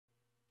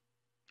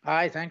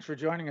Hi, thanks for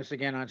joining us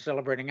again on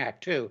Celebrating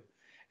Act Two.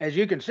 As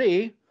you can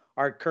see,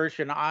 Art Kirsch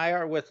and I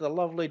are with the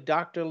lovely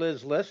Dr.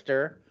 Liz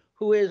Lister,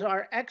 who is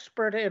our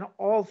expert in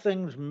all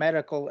things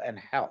medical and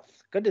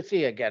health. Good to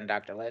see you again,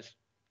 Dr. Liz.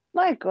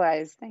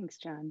 Likewise. Thanks,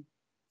 John.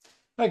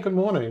 Hi, good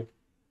morning.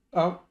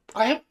 I have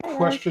a Hey, Art.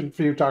 question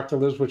for you, Dr.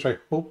 Liz, which I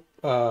hope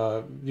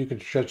you can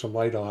shed some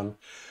light on.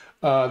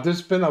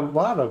 There's been a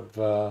lot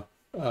of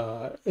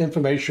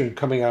information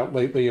coming out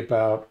lately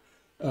about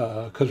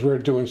because we're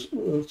doing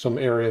some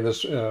area in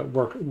this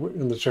work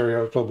in this area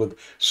also with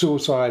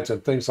suicides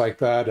and things like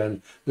that,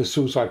 and the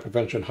suicide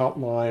prevention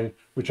hotline,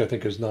 which I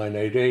think is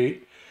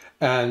 988.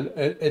 And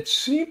it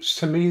seems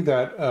to me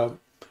that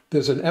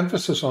there's an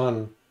emphasis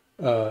on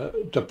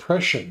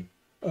depression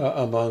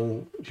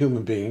among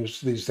human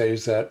beings these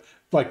days that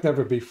like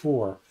never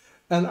before.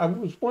 And I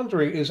was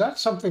wondering, is that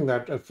something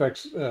that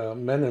affects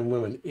men and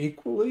women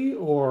equally,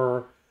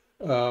 or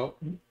uh,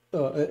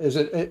 is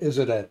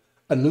it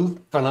a new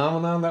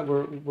phenomenon that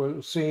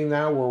we're seeing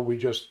now, or are we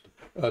just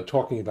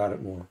talking about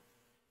it more?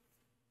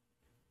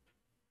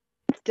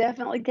 It's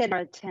definitely getting our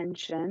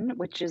attention,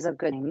 which is a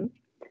good thing.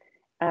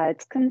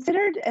 It's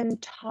considered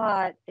and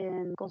taught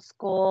in medical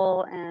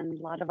school and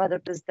a lot of other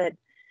places that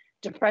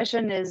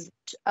depression is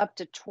up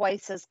to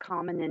twice as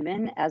common in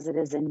men as it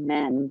is in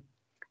men.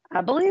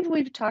 I believe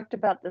we've talked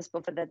about this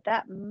before,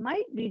 that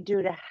might be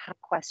due to how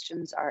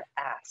questions are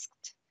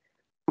asked.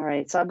 All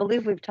right, so I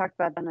believe we've talked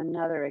about that on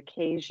another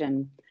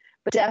occasion,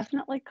 but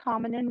definitely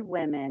common in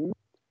women,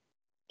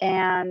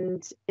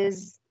 and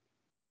is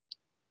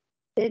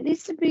it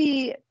needs to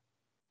be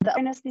the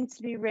awareness needs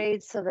to be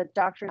raised so that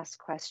doctors ask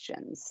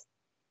questions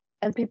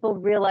and people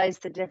realize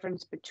the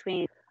difference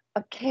between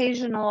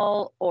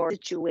occasional or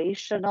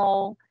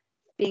situational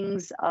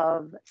things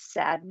of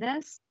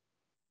sadness,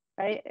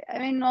 right? I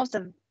mean, most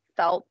have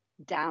felt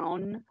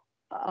down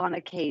on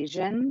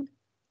occasion.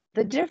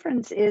 The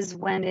difference is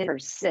when it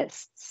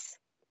persists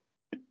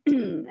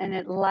and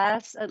it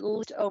lasts at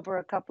least over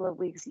a couple of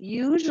weeks,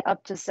 usually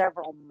up to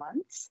several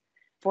months,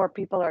 before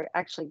people are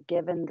actually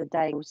given the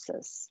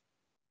diagnosis.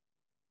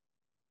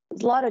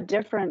 There's a lot of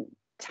different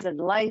times in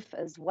life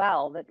as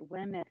well that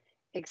women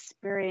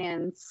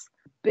experience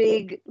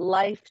big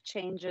life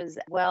changes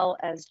as well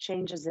as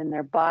changes in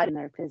their body and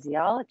their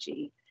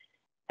physiology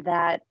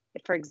that,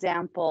 for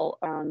example,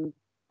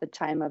 the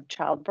time of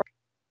childbirth,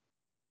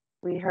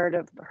 we heard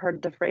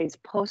the phrase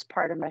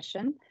postpartum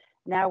depression.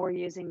 Now we're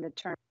using the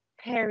term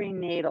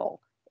perinatal.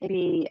 It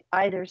be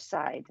either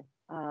side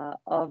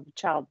of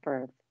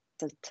childbirth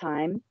at the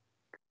time.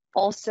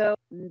 Also,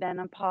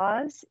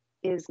 menopause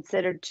is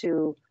considered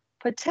to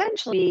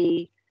potentially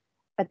be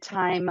a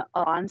time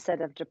of onset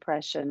of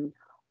depression.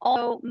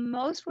 Although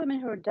most women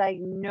who are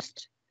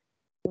diagnosed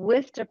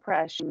with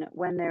depression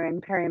when they're in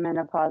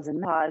perimenopause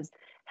and menopause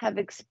have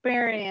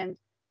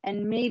experienced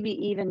and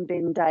maybe even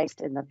been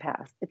diagnosed in the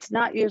past. It's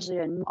not usually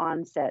a new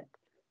onset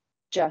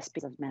just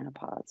because of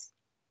menopause.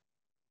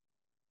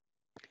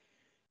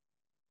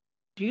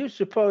 Do you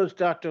suppose,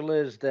 Dr.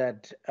 Liz,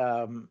 that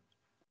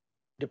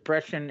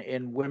depression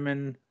in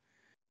women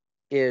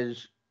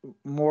is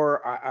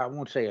more, I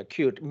won't say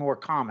acute, more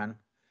common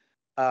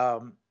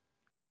um,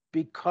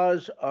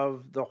 because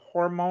of the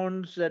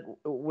hormones that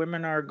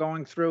women are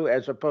going through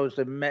as opposed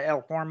to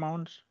male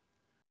hormones?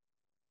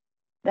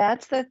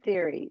 That's the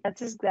theory.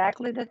 That's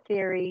exactly the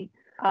theory.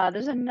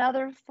 There's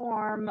another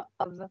form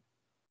of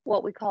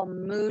what we call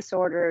mood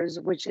disorders,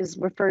 which is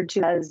referred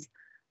to as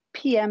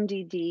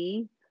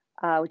PMDD,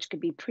 which could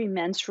be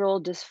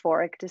premenstrual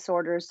dysphoric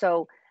disorder.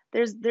 So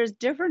there's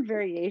different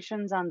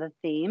variations on the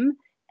theme,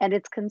 and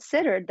it's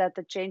considered that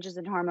the changes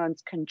in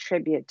hormones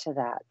contribute to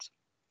that.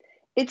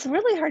 It's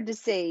really hard to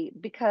say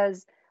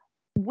because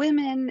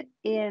women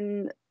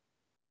in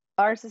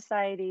our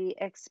society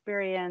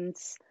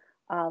experience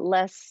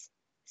less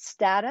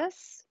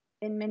status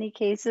in many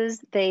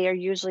cases. They are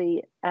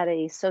usually at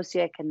a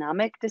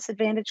socioeconomic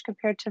disadvantage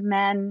compared to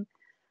men.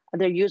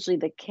 They're usually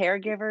the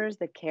caregivers,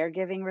 the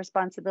caregiving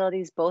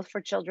responsibilities, both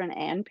for children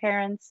and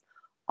parents,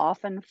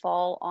 often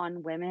fall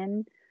on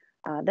women.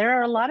 There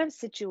are a lot of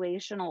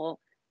situational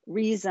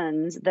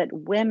reasons that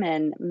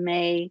women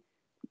may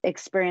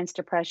experience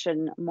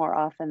depression more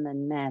often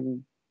than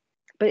men.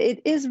 But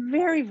it is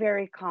very,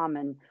 very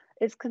common.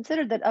 It's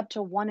considered that up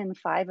to 1 in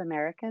 5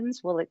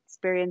 Americans will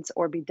experience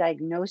or be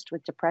diagnosed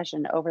with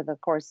depression over the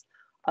course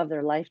of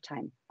their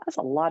lifetime. That's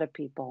a lot of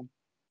people.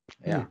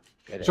 Hmm. Yeah,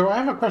 it So is. I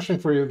have a question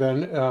for you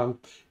then.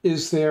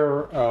 Is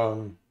there,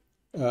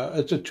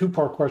 it's a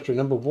two-part question.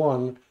 Number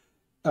one,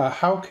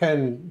 how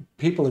can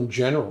people in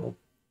general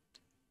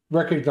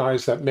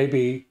recognize that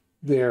maybe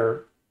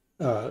they're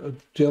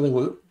dealing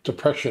with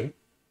depression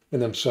in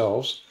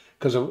themselves?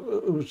 Because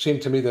it would seem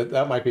to me that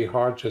that might be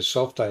hard to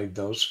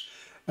self-diagnose.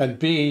 And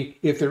B,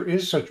 if there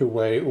is such a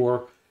way,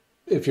 or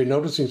if you're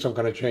noticing some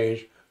kind of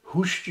change,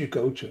 who should you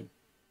go to?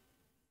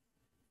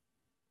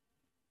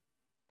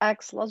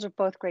 Axel, those are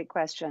both great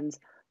questions.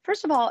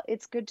 First of all,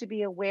 it's good to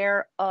be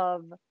aware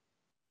of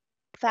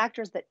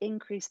factors that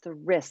increase the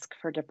risk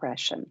for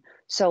depression.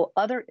 So,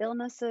 other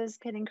illnesses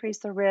can increase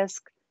the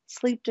risk,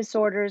 Sleep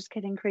disorders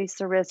can increase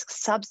the risk,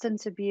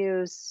 substance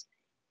abuse,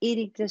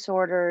 eating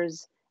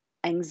disorders,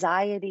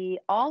 anxiety,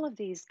 all of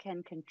these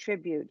can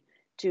contribute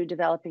to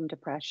developing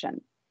depression.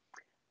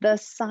 The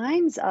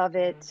signs of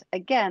it,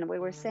 again, we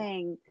were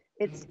saying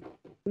it's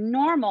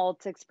normal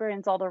to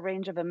experience all the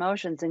range of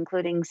emotions,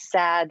 including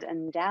sad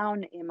and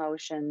down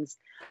emotions.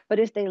 But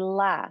if they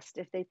last,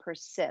 if they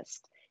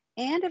persist,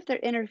 and if they're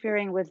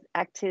interfering with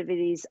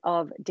activities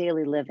of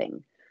daily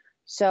living.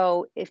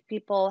 So if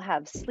people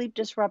have sleep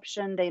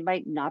disruption, they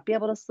might not be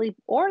able to sleep,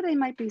 or they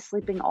might be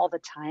sleeping all the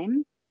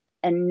time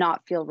and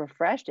not feel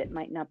refreshed. It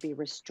might not be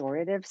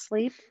restorative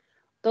sleep.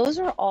 Those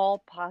are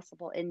all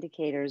possible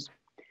indicators.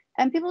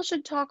 And people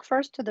should talk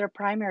first to their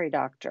primary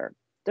doctor.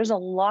 There's a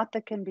lot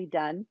that can be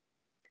done.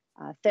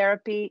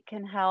 Therapy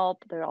can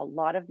help. There are a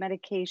lot of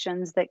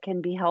medications that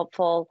can be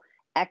helpful.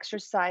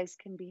 Exercise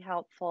can be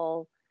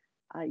helpful.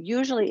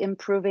 Usually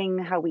improving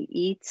how we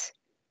eat,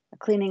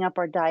 cleaning up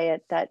our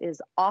diet, that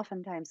is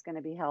oftentimes going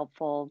to be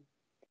helpful.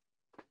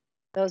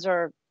 Those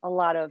are a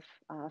lot of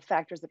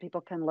factors that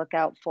people can look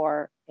out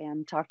for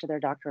and talk to their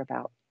doctor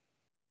about.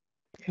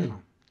 Yeah.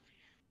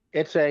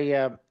 It's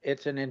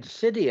an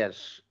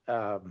insidious,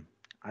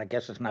 I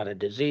guess it's not a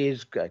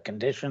disease, a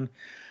condition.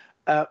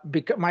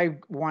 Because my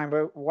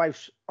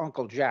wife's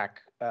uncle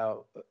Jack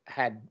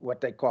had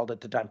what they called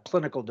at the time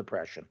clinical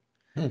depression,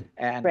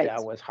 and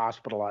Right. was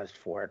hospitalized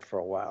for it for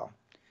a while.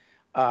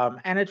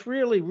 And it's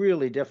really,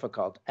 really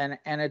difficult. And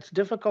it's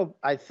difficult,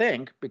 I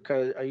think,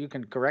 because you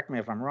can correct me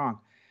if I'm wrong,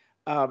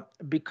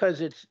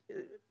 because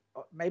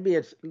maybe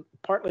it's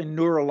partly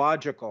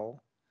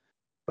neurological,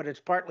 but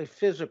it's partly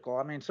physical.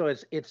 I mean, so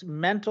it's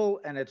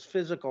mental and it's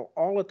physical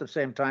all at the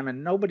same time,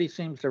 and nobody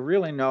seems to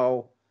really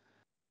know,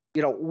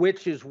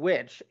 which is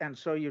which. And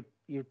so you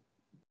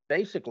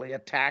basically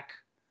attack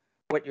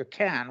what you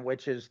can,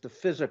 which is the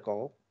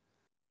physical,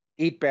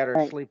 eat better,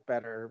 Right. sleep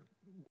better,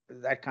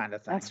 that kind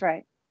of thing. That's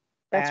right.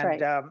 That's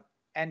right.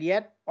 And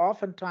yet,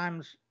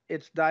 oftentimes,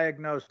 it's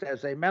diagnosed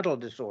as a mental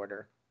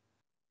disorder.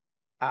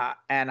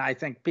 And I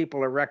think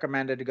people are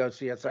recommended to go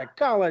see a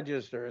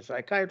psychologist or a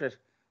psychiatrist,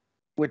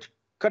 which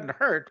couldn't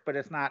hurt, but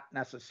it's not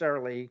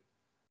necessarily,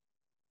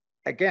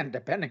 again,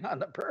 depending on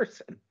the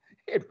person,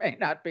 it may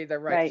not be the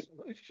right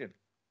solution.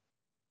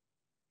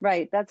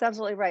 Right. That's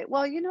absolutely right.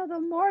 Well,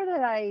 the more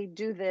that I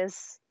do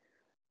this,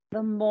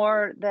 the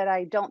more that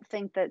I don't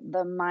think that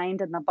the mind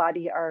and the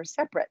body are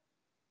separate.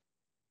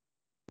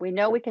 We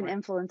know we can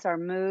influence our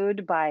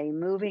mood by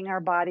moving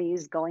our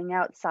bodies, going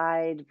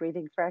outside,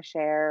 breathing fresh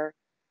air.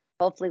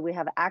 Hopefully we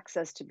have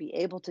access to be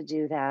able to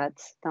do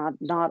that.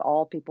 Not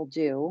all people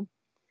do.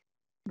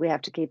 We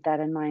have to keep that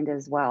in mind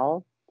as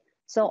well.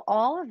 So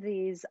all of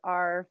these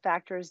are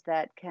factors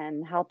that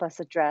can help us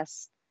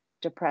address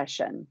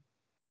depression.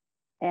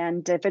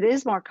 And if it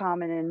is more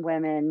common in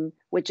women,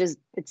 that's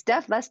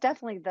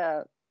definitely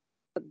the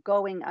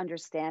going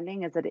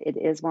understanding, is that it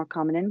is more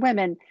common in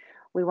women.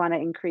 We want to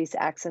increase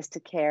access to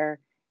care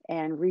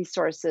and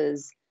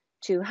resources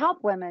to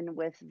help women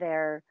with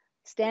their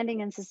standing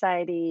in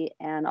society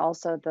and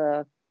also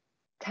the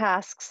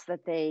tasks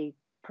that they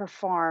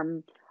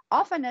perform,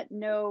 often at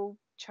no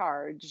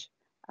charge,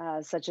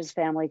 such as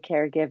family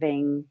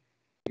caregiving,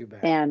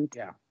 and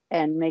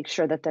make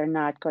sure that they're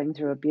not going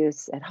through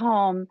abuse at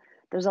home.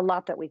 There's a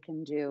lot that we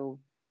can do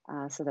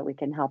so that we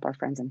can help our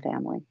friends and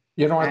family.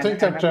 I think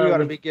that we ought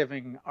to be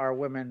giving our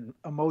women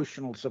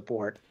emotional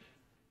support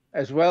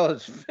as well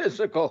as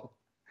physical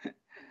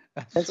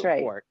That's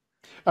support.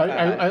 Right.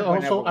 I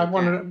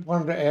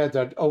wanted to add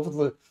that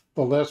over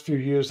the last few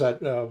years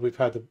that we've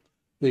had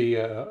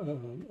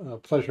the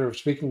pleasure of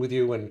speaking with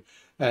you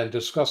and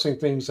discussing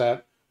things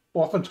that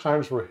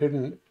oftentimes were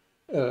hidden,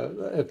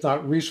 if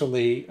not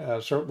recently,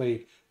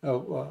 certainly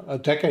a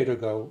decade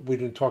ago. We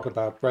didn't talk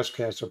about breast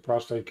cancer,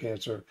 prostate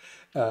cancer,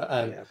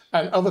 and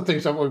other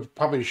things that we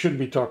probably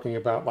shouldn't be talking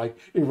about, like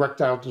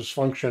erectile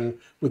dysfunction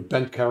with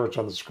bent carrots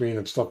on the screen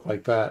and stuff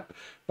like that.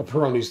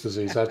 Peyronie's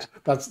disease.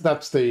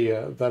 That's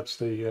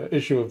the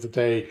issue of the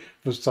day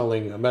for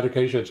selling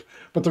medications.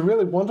 But the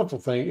really wonderful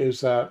thing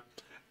is that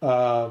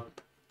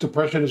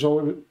depression has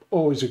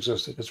always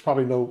existed. It's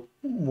probably no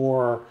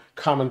more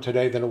common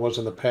today than it was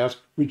in the past.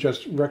 We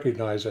just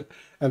recognize it.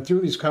 And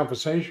through these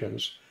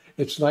conversations,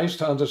 it's nice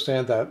to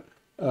understand that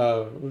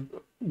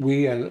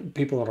we and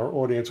people in our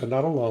audience are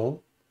not alone,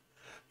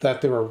 that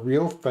there are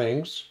real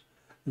things,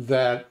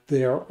 that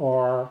there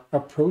are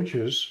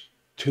approaches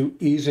to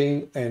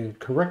easing and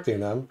correcting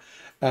them.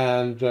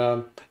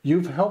 And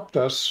you've helped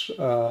us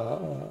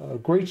a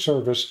great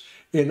service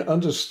in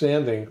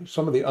understanding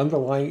some of the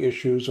underlying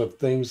issues of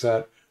things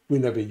that we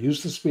never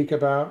used to speak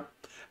about,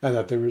 and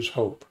that there is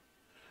hope.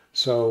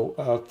 So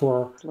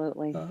for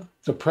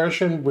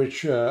depression,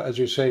 which, as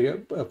you say,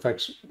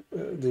 affects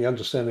the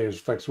understanding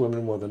affects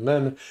women more than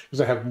men, because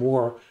they have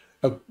more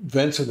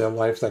events in their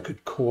life that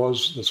could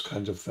cause this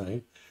kind of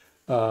thing,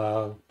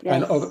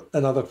 and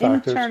other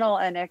factors. Internal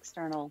and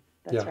external.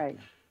 That's right.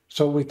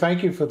 So we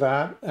thank you for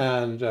that,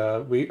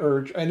 and we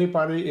urge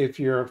anybody, if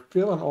you're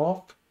feeling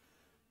off,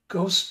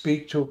 go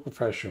speak to a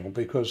professional,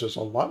 because there's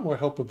a lot more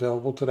help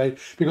available today.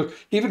 Because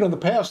even in the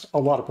past, a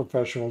lot of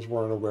professionals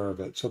weren't aware of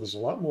it. So there's a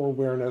lot more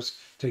awareness.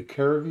 Take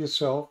care of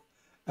yourself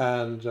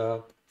and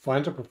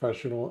find a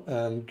professional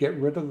and get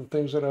rid of the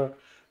things that are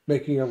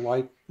making your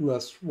life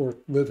less worth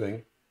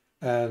living,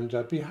 and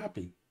be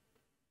happy.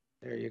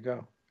 There you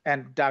go.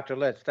 And Dr.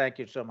 Litz, thank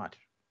you so much.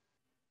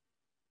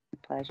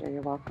 Pleasure.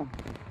 You're welcome.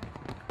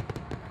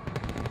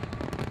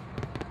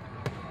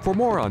 For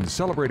more on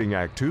Celebrating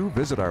Act Two,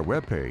 visit our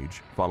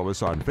webpage, follow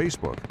us on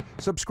Facebook,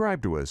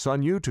 subscribe to us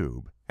on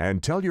YouTube,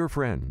 and tell your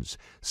friends.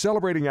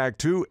 Celebrating Act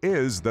Two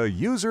is the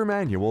user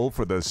manual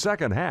for the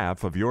second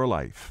half of your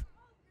life.